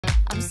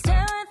I'm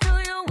staring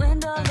through your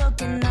window,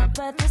 looking up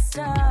at the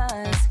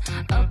stars,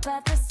 up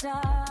at the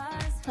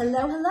stars.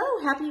 Hello,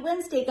 hello. Happy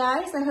Wednesday,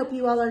 guys. I hope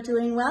you all are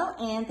doing well,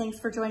 and thanks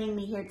for joining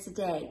me here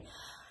today.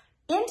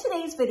 In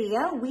today's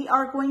video, we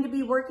are going to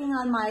be working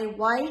on my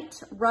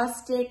white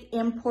Rustic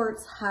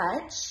Imports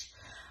Hutch.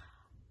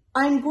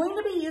 I'm going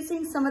to be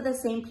using some of the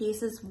same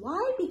pieces.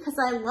 Why? Because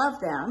I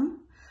love them.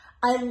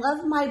 I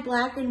love my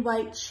black and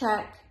white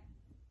check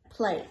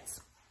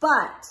plates,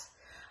 but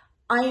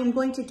I am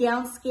going to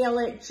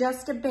downscale it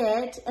just a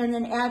bit and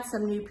then add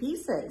some new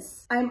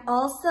pieces. I'm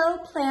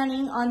also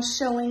planning on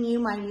showing you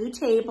my new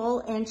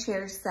table and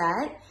chair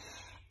set.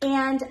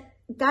 And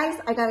guys,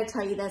 I gotta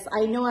tell you this.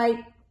 I know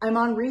I'm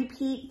on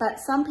repeat,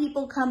 but some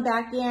people come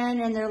back in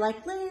and they're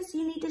like, Liz,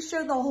 you need to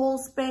show the whole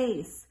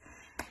space.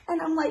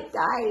 And I'm like,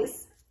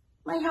 guys,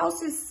 my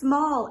house is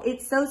small.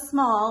 It's so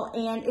small.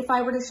 And if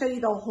I were to show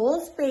you the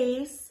whole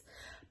space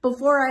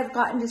before I've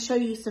gotten to show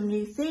you some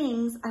new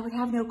things, I would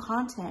have no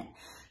content.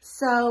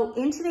 So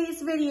in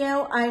today's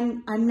video,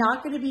 I'm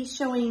not going to be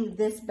showing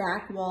this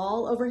back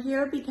wall over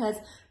here because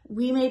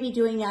we may be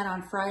doing that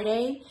on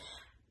Friday.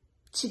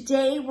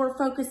 Today, we're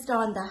focused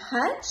on the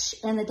hutch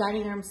and the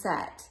dining room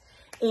set.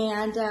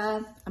 And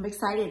I'm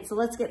excited, so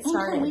let's get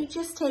started. And can we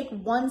just take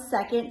 1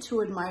 second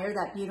to admire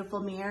that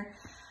beautiful mirror?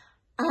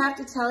 I have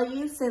to tell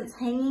you, since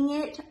hanging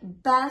it,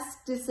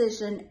 best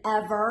decision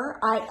ever.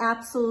 I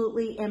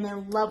absolutely am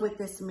in love with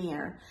this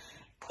mirror.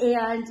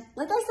 And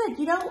like I said,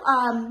 you know,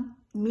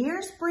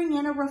 mirrors bring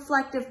in a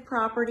reflective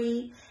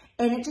property,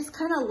 and it just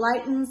kind of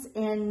lightens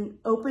and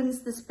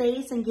opens the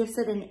space and gives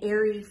it an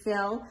airy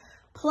feel.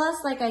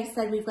 Plus, like I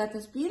said, we've got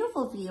this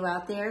beautiful view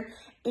out there.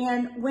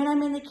 And when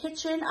I'm in the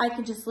kitchen, I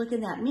can just look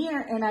in that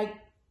mirror and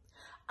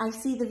I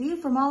see the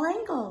view from all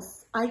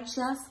angles. I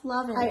just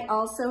love it. I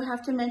also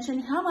have to mention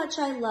how much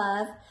I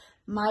love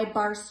my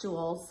bar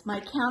stools, my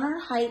counter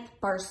height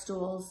bar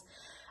stools.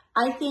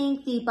 I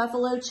think the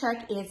buffalo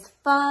check is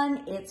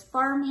fun. It's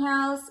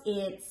farmhouse.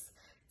 It's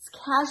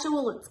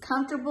casual. It's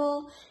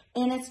comfortable.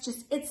 And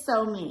it's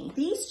so me.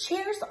 These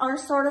chairs are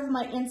sort of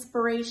my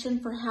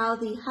inspiration for how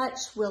the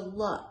hutch will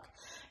look.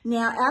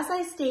 Now, as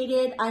I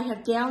stated, I have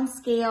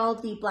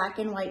downscaled the black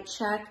and white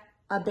check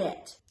a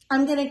bit.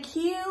 I'm going to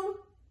cue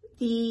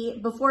the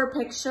before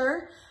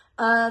picture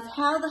of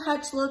how the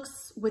hutch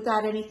looks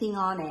without anything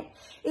on it.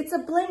 It's a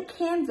blank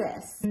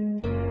canvas.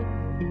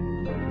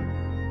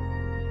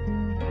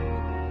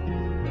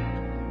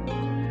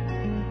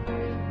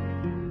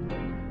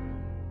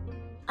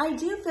 I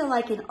do feel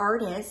like an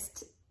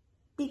artist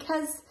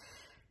because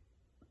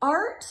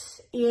art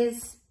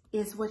is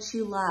what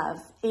you love.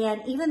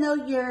 And even though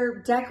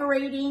you're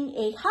decorating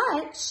a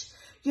hutch,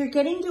 you're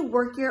getting to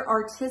work your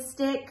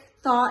artistic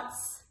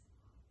thoughts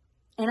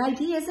and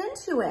ideas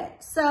into it.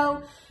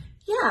 So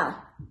yeah,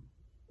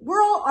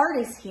 we're all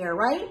artists here,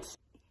 right?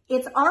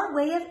 It's our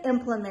way of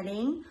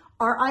implementing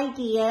our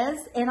ideas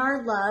and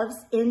our loves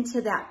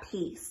into that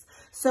piece.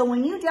 So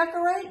when you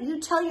decorate, you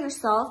tell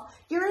yourself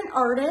you're an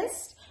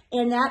artist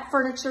and that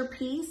furniture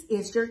piece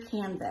is your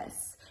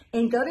canvas.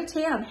 And go to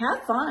town,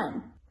 have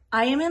fun.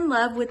 I am in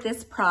love with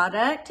this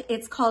product.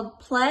 It's called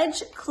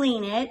Pledge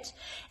Clean It,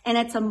 and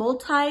it's a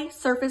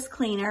multi-surface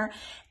cleaner,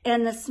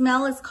 and the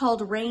smell is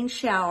called Rain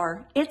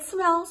Shower. It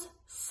smells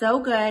so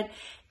good.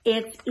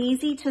 It's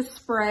easy to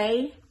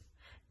spray.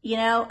 You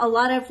know, a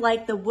lot of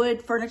like the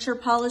wood furniture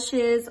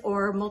polishes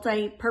or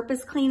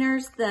multi-purpose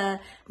cleaners, the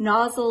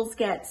nozzles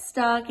get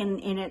stuck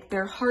and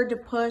they're hard to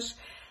push.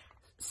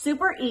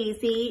 Super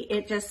easy.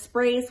 It just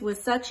sprays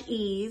with such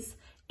ease,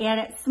 and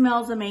it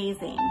smells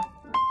amazing.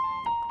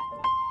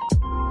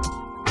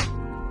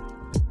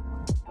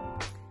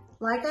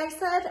 Like I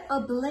said,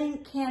 a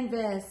blank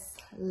canvas.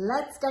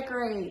 Let's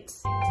decorate.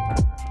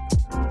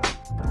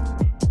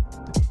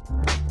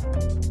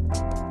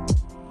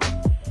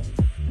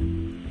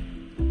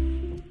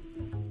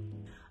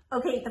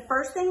 Okay, the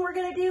first thing we're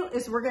gonna do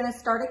is we're gonna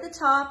start at the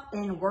top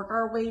and work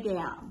our way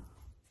down.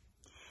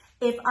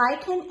 If I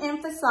can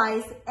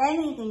emphasize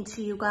anything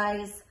to you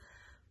guys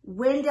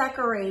when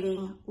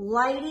decorating,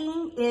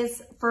 lighting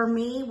is, for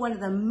me, one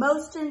of the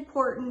most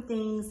important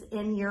things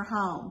in your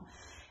home.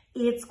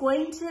 It's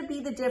going to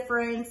be the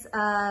difference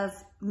of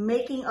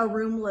making a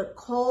room look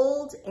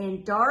cold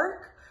and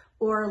dark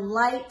or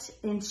light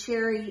and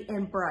cheery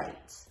and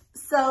bright.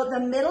 So the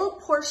middle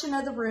portion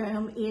of the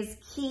room is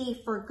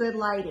key for good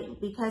lighting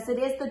because it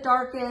is the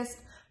darkest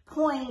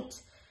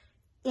point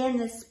in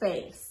the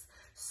space.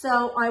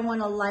 So I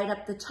want to light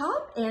up the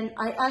top, and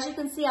as you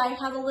can see, I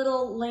have a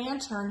little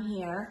lantern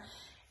here,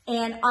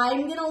 and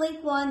I'm going to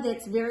link one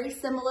that's very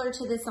similar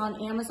to this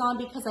on Amazon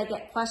because I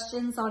get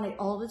questions on it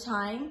all the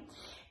time.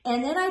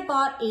 And then I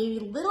bought a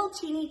little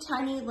teeny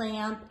tiny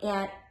lamp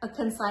at a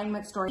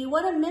consignment store. You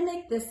want to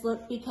mimic this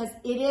look because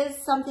it is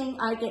something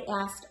I get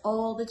asked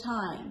all the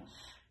time.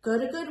 Go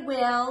to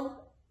Goodwill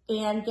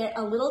and get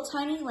a little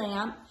tiny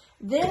lamp.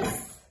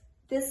 This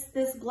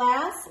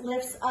glass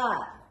lifts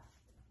up.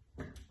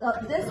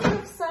 This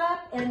lifts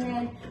up, and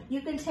then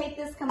you can take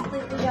this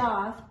completely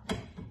off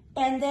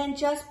And then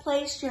just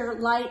place your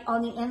light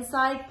on the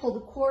inside, pull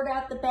the cord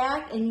out the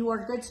back, and you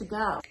are good to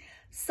go.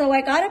 So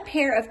I got a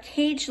pair of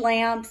cage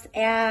lamps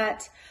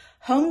at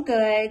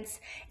Homegoods,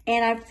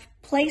 and I've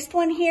placed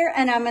one here,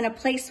 and I'm gonna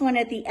place one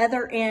at the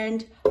other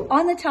end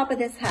on the top of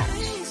this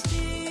hutch.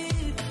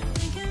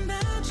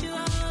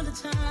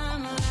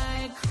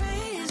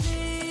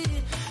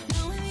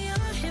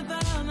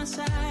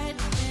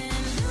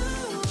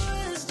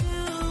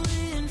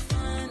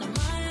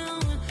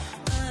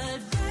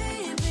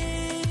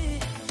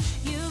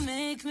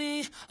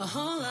 A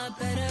whole lot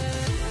better.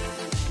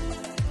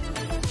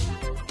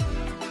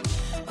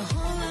 A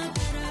whole lot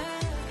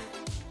better.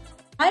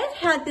 I've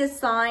had this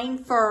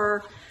sign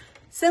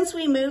since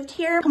we moved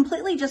here.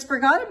 Completely just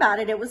forgot about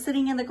it. It was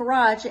sitting in the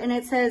garage, and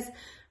it says,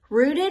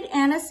 "Rooted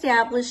and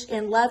established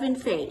in love and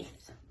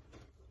faith."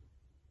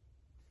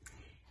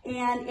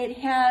 And it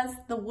has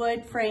the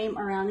wood frame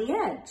around the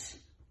edge.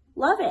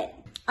 Love it.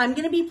 I'm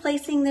gonna be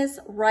placing this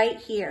right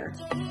here.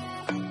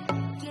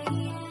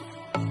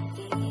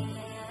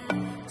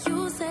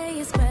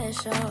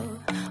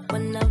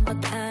 One of a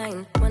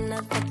kind, one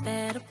of the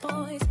better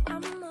boys.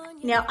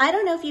 Now, I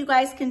don't know if you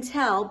guys can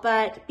tell,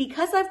 but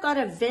because I've got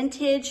a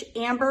vintage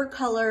amber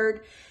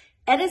colored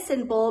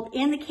Edison bulb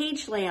in the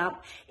cage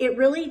lamp, it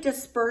really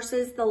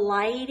disperses the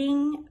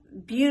lighting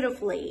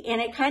beautifully. And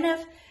it kind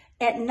of,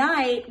 at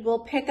night, will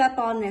pick up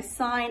on this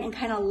sign and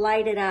kind of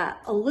light it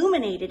up,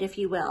 illuminate it, if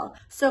you will.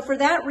 So for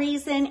that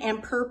reason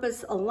and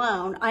purpose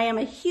alone, I am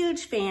a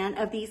huge fan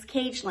of these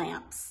cage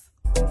lamps.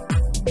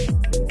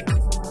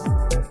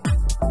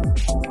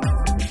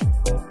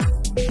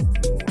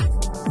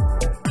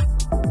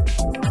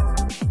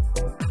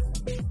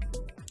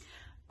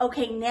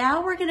 Okay,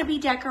 now we're gonna be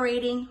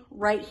decorating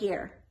right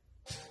here.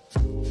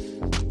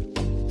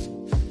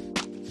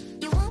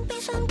 You won't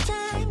be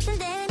sometimes and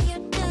then you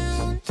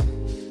don't.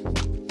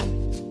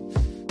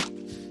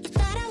 You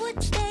thought I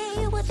would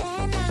stay, well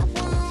then I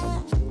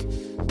won't.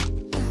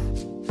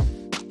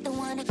 Don't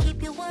wanna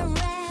keep you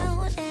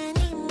around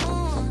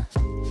anymore.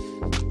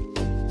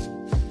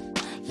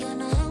 You're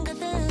no longer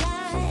the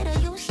light I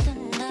used to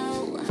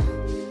know.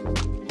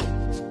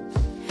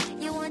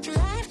 You want your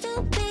life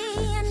to be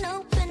an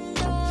open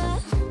door.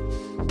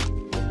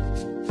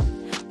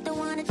 Don't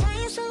wanna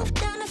tie yourself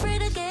down,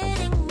 afraid of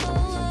getting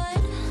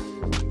bored.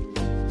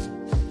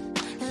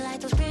 You're like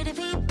those pretty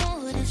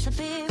people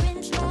disappear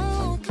in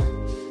smoke.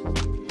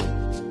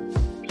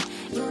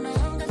 You're no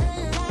longer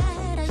the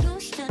light I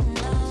used to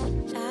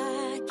know.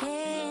 I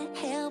can't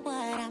help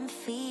what I'm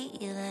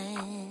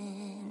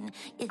feeling.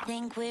 You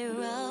think we're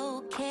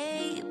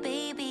okay,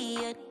 baby,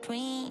 you're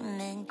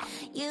dreaming.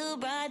 You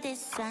brought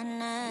this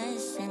on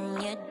us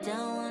and you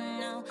don't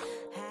know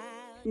how.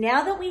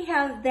 Now that we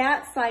have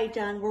that side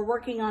done, we're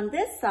working on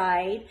this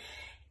side.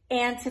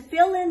 And to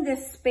fill in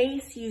this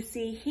space you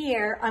see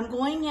here, I'm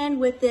going in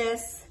with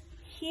this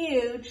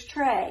huge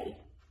tray.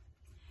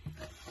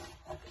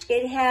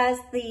 It has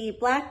the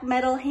black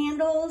metal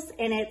handles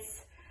and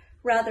it's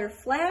rather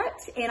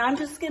flat, and I'm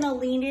just gonna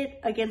lean it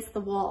against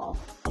the wall.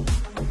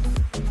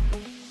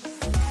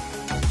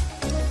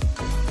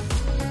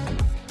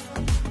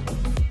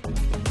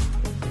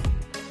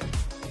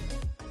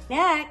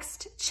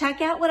 Next,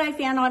 check out what I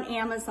found on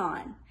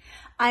Amazon.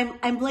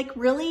 I'm like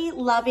really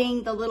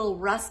loving the little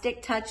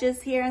rustic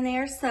touches here and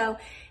there. So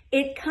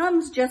it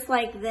comes just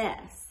like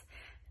this.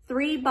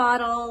 3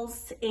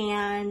 bottles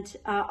and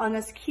on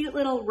this cute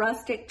little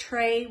rustic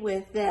tray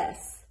with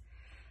this.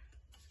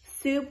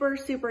 Super,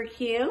 super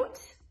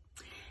cute.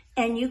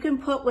 And you can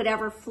put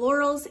whatever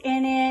florals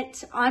in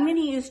it. I'm gonna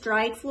use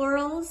dried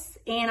florals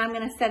and I'm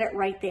gonna set it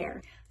right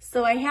there.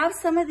 So I have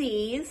some of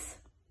these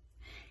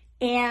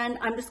and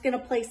I'm just gonna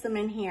place them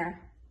in here.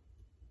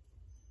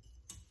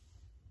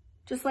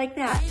 Just like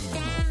that.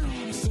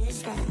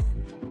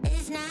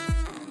 It's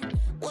not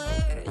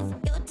worth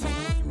your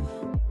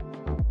time.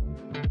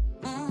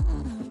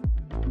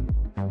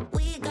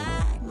 We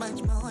got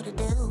much more to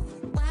do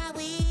while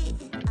we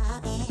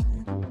are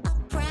in a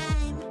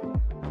prime.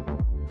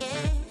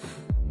 Yeah.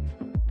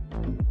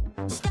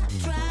 Stop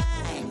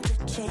trying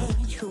to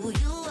change who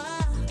you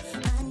are,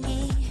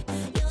 honey.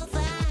 You're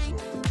fine,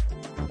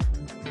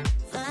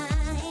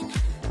 fine.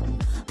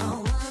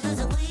 All mothers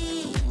are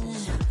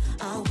queens,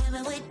 all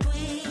women with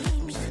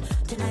dreams.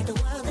 Tonight the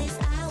world is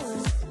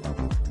ours.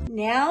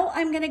 Now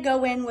I'm gonna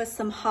go in with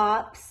some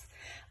hops.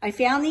 I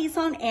found these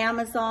on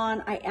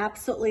Amazon. I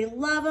absolutely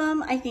love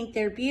them. I think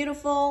they're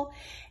beautiful.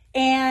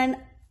 And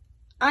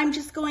I'm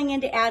just going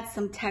in to add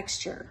some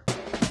texture.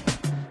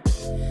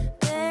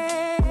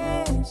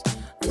 There's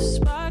a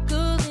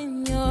sparkle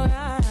in your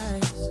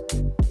eyes.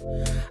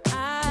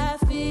 I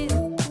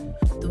feel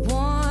the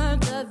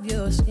warmth of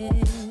your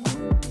skin.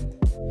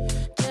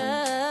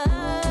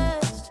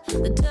 Just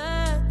the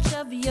touch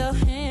of your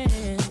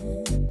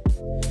hand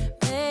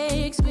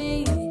makes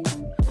me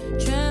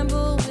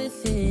tremble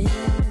within.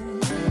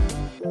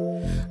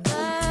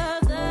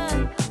 Love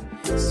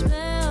the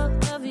smell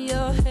of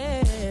your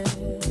hair.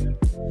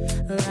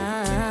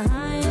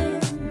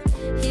 Lying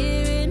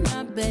here in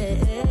my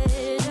bed.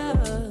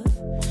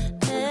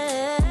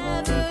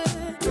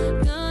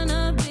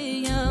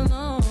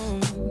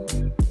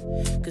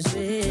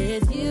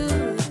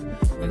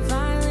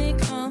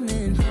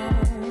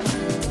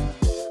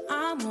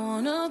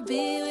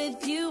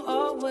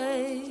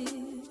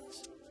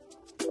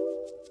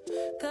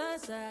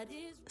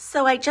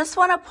 So I just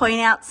want to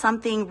point out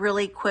something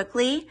really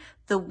quickly.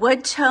 The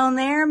wood tone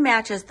there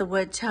matches the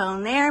wood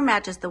tone there,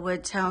 matches the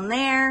wood tone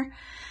there,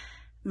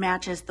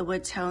 matches the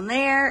wood tone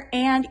there,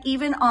 and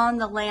even on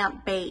the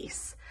lamp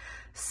base.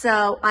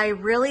 So I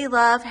really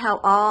love how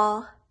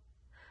all,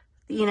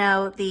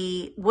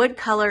 the wood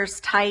colors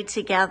tied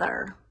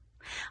together.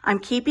 I'm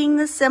keeping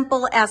this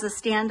simple as a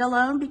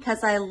standalone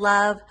because I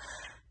love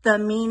the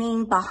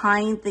meaning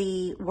behind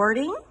the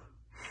wording.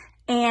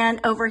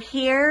 And over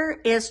here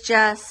is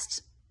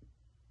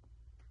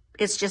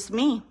it's just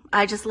me.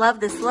 I just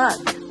love this look.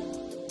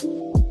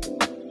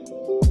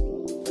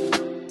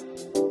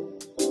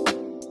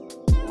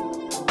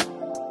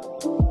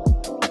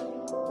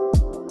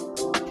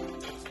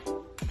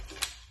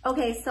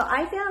 Okay, so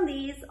I found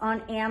these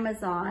on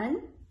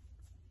Amazon.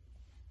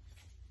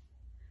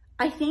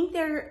 I think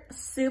they're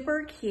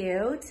super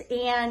cute,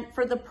 and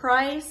for the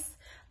price,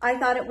 I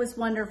thought it was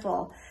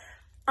wonderful.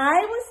 I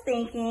was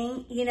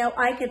thinking,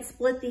 I could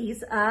split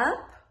these up,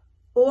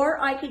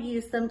 or I could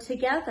use them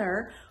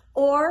together,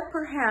 or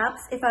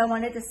perhaps if I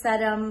wanted to set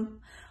them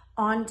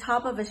on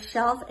top of a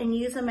shelf and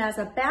use them as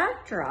a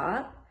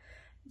backdrop,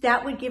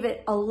 that would give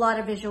it a lot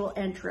of visual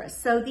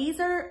interest. So these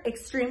are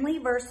extremely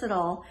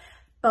versatile,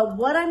 but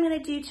what I'm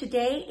gonna do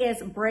today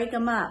is break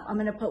them up. I'm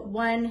gonna put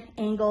one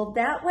angled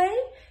that way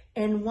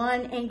and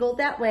one angled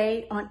that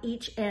way on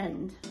each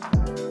end.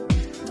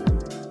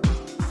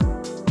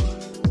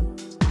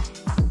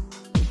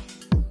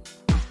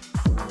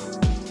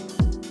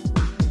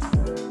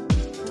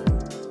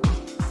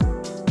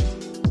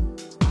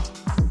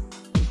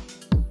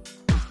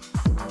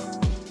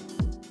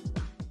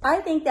 I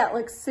think that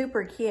looks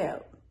super cute.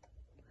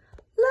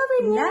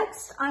 Lovely.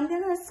 Next, I'm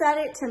gonna set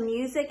it to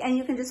music, and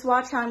you can just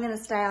watch how I'm gonna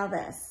style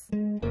this.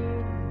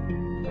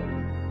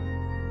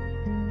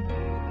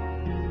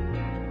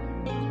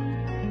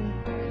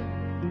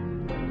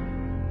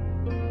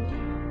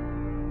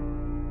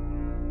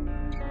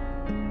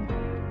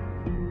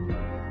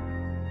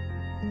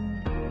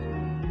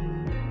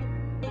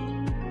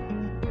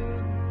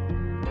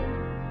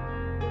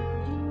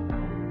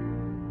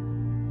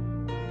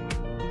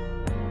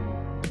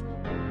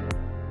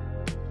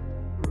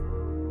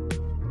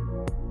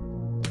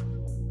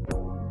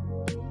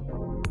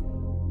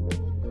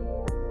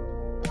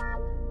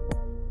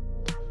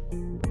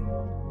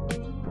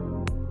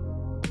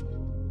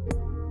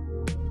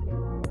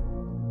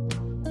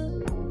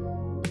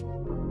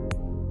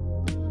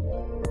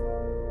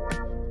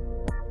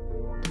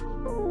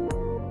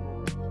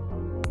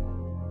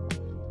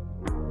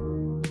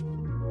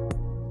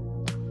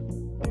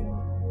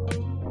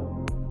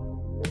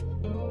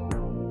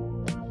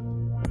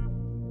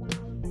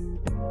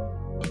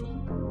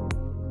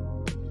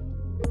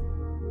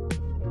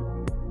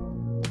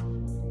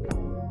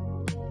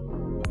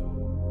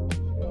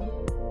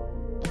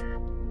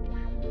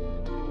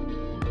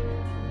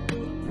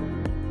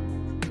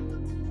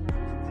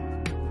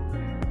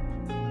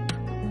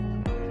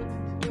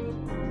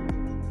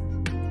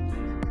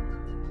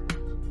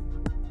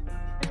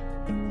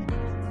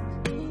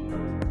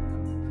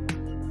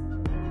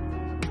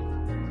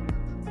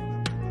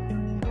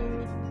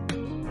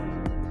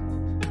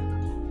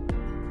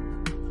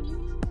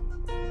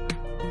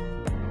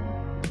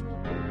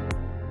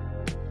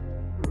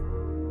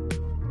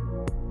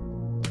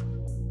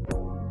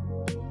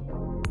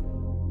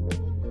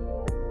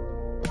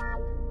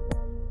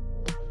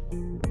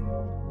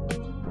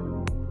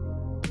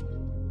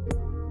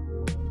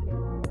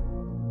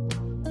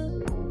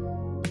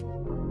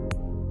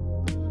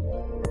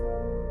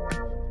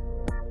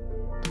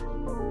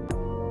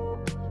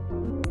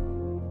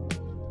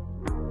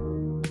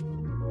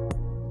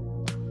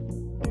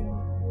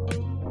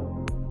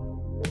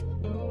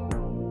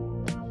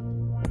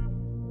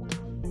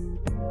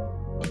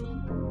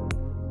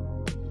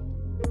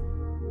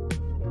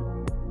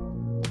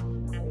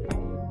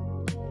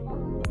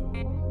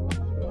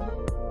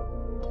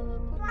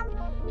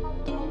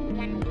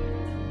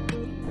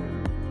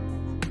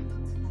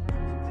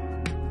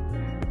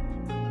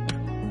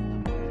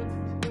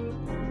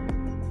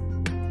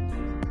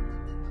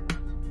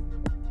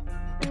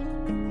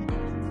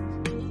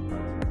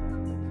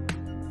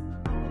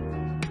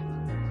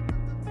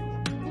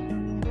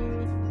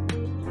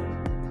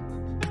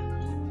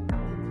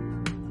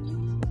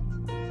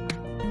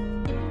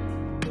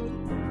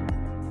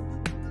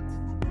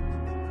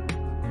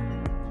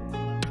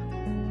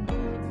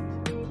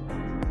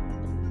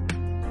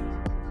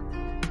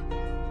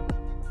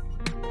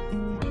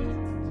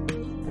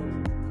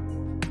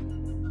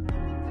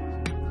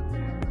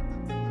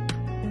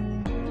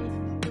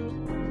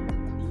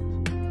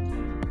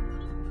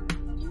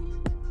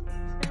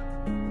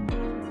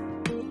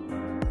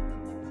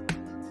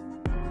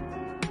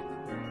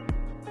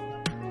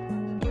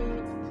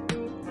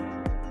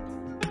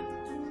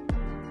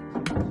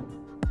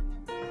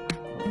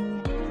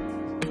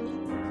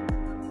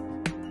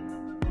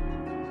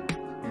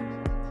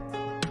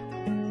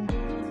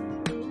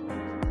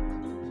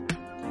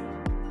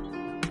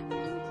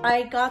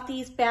 I got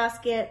these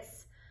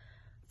baskets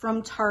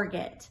from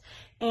Target,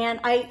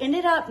 And I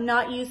ended up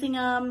not using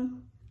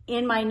them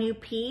in my new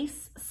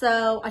piece,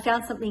 so I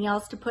found something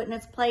else to put in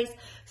its place.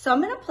 So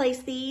I'm gonna place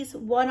these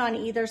one on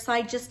either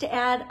side just to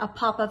add a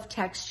pop of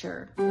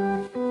texture.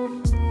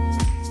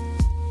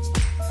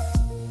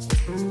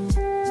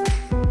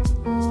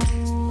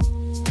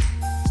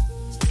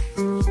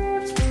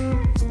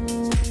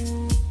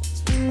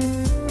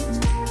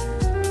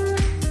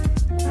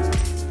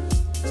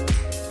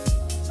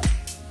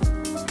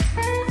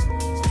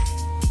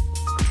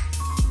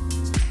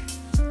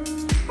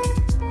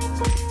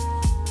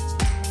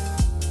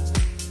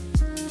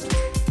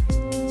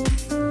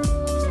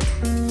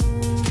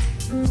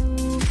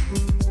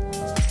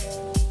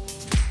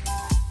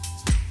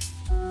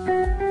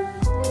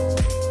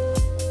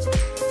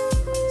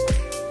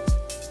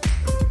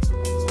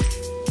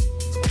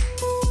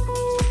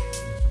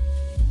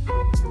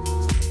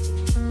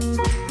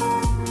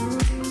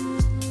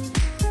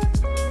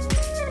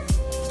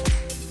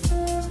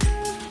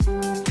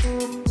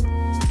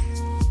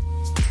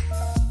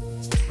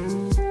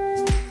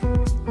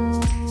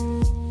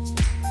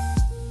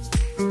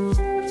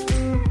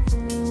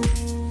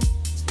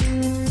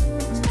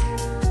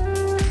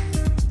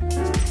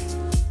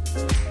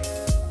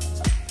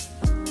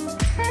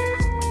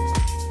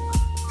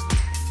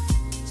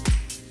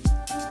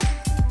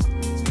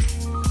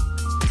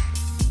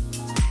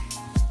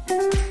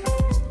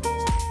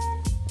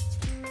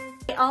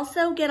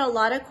 Also get a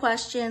lot of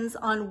questions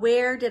on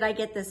where did I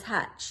get this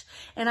hutch,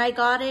 and I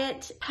got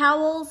it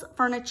Powell's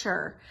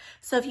Furniture.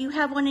 So if you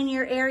have one in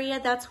your area,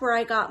 that's where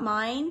I got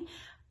mine.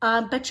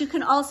 But you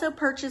can also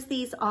purchase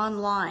these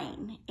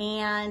online,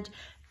 and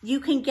you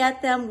can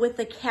get them with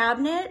the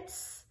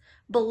cabinets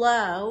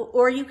below,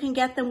 or you can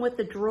get them with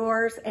the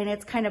drawers and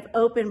it's kind of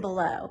open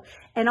below.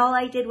 And all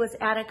I did was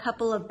add a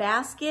couple of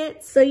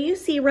baskets. So you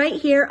see right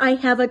here, I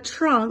have a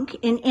trunk,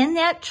 and in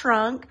that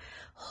trunk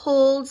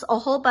holds a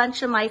whole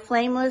bunch of my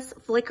flameless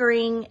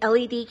flickering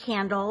LED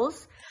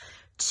candles.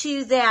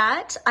 To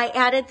that, I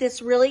added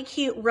this really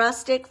cute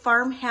rustic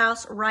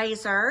farmhouse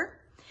riser.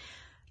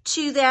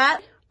 To that,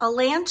 a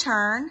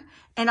lantern,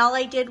 and all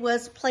I did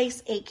was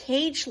place a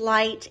cage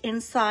light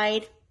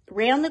inside,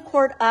 ran the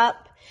cord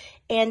up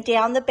and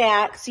down the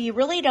back, so you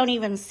really don't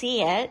even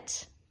see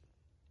it.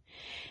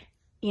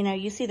 You know,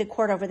 you see the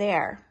cord over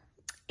there.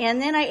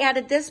 And then I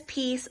added this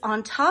piece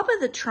on top of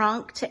the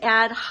trunk to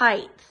add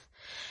height.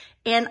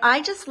 And I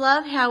just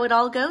love how it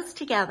all goes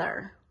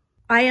together.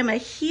 I am a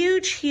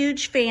huge,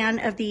 huge fan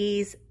of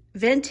these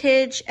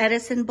vintage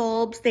Edison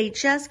bulbs. They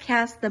just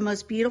cast the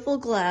most beautiful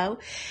glow.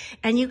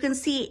 And you can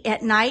see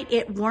at night,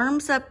 it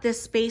warms up this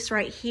space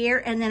right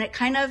here, and then it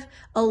kind of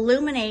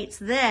illuminates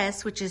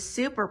this, which is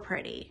super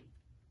pretty.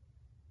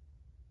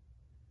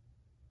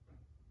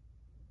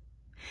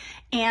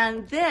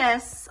 And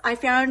this I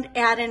found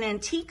at an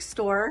antique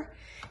store,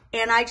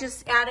 and I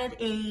just added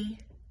a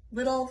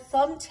little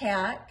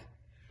thumbtack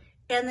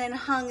and then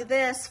hung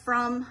this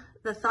from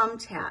the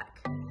thumbtack.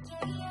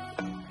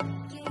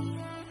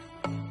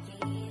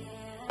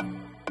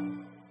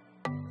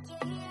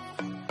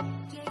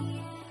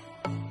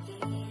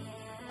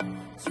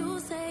 You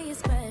say you're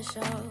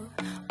special,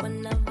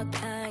 one of a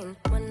kind,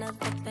 one of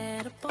the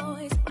better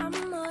boys.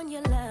 I'm on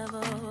your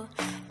level,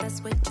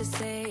 that's what you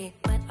say,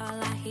 but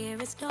all I hear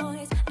is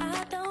noise.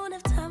 I don't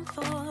have time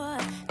for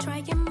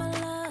trying my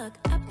luck.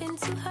 I've been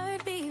too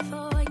hurt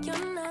before.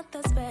 You're not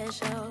that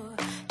special.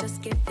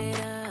 Just give it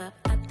up.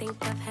 I think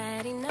I've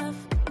had enough.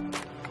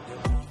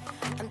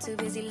 I'm too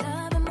busy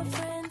loving my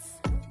friends.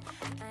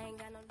 I ain't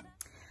got no love.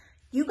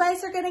 You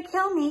guys are gonna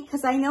kill me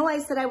because I know I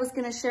said I was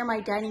gonna share my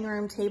dining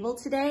room table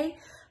today,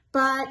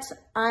 but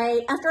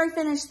after I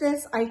finished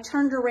this, I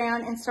turned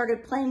around and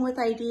started playing with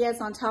ideas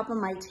on top of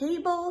my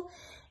table,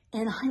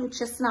 and I'm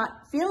just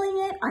not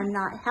feeling it. I'm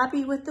not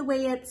happy with the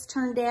way it's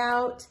turned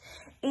out.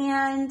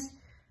 And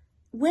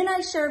when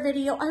I share a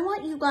video, I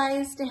want you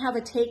guys to have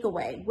a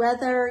takeaway,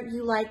 whether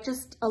you like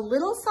just a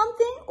little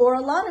something or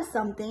a lot of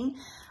something.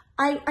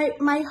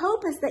 My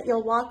hope is that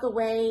you'll walk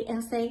away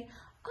and say,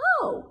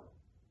 oh,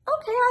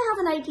 okay, I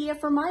have an idea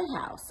for my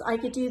house. I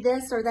could do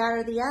this or that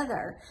or the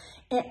other.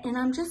 And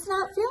I'm just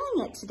not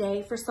feeling it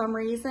today for some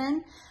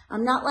reason.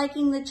 I'm not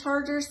liking the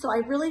charger, so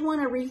I really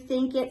want to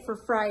rethink it for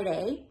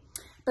Friday.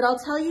 But I'll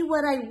tell you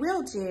what I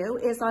will do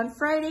is on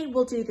Friday,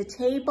 we'll do the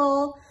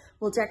table,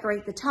 we'll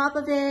decorate the top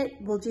of it,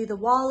 we'll do the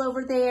wall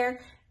over there.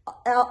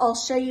 I'll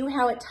show you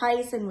how it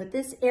ties in with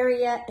this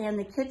area and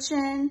the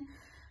kitchen.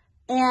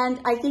 And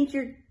I think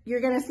you're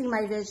gonna see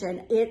my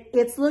vision.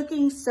 It's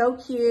looking so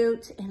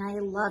cute and I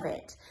love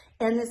it.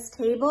 And this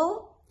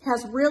table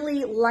has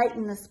really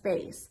lightened the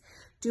space.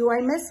 Do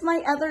I miss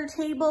my other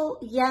table?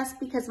 Yes,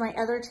 because my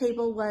other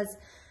table was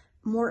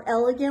more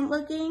elegant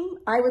looking,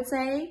 I would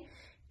say.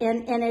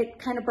 And it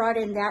kind of brought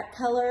in that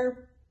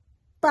color,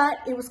 but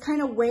it was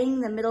kind of weighing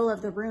the middle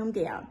of the room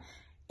down.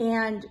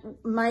 And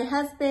my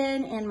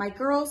husband and my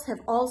girls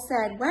have all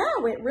said,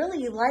 wow, it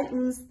really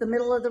lightens the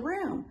middle of the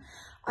room.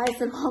 I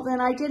said, well,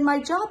 then I did my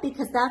job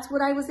because that's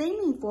what I was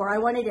aiming for. I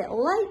wanted it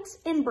light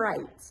and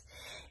bright.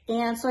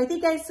 And so I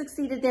think I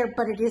succeeded there,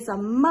 but it is a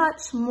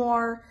much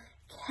more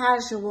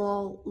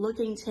casual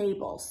looking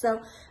table.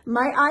 So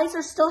my eyes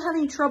are still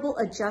having trouble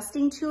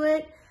adjusting to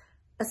it,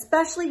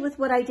 especially with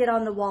what I did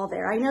on the wall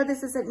there. I know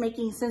this isn't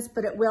making sense,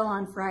 but it will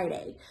on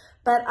Friday.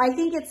 But I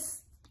think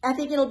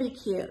it'll be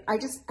cute. I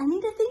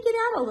need to think it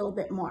out a little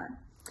bit more.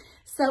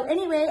 So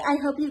anyway, I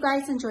hope you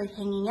guys enjoyed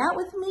hanging out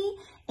with me,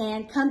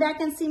 and come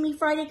back and see me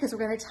Friday because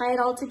we're going to tie it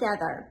all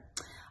together.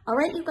 All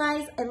right, you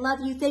guys, I love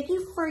you. Thank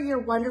you for your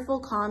wonderful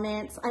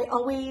comments. I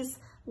always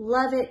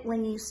love it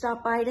when you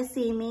stop by to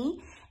see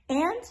me,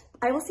 and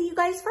I will see you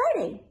guys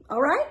Friday.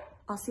 All right,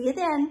 I'll see you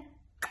then.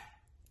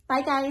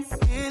 Bye, guys.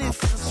 And it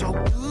feels so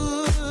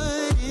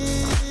good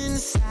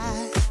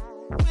inside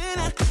when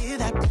I hear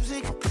that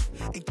music.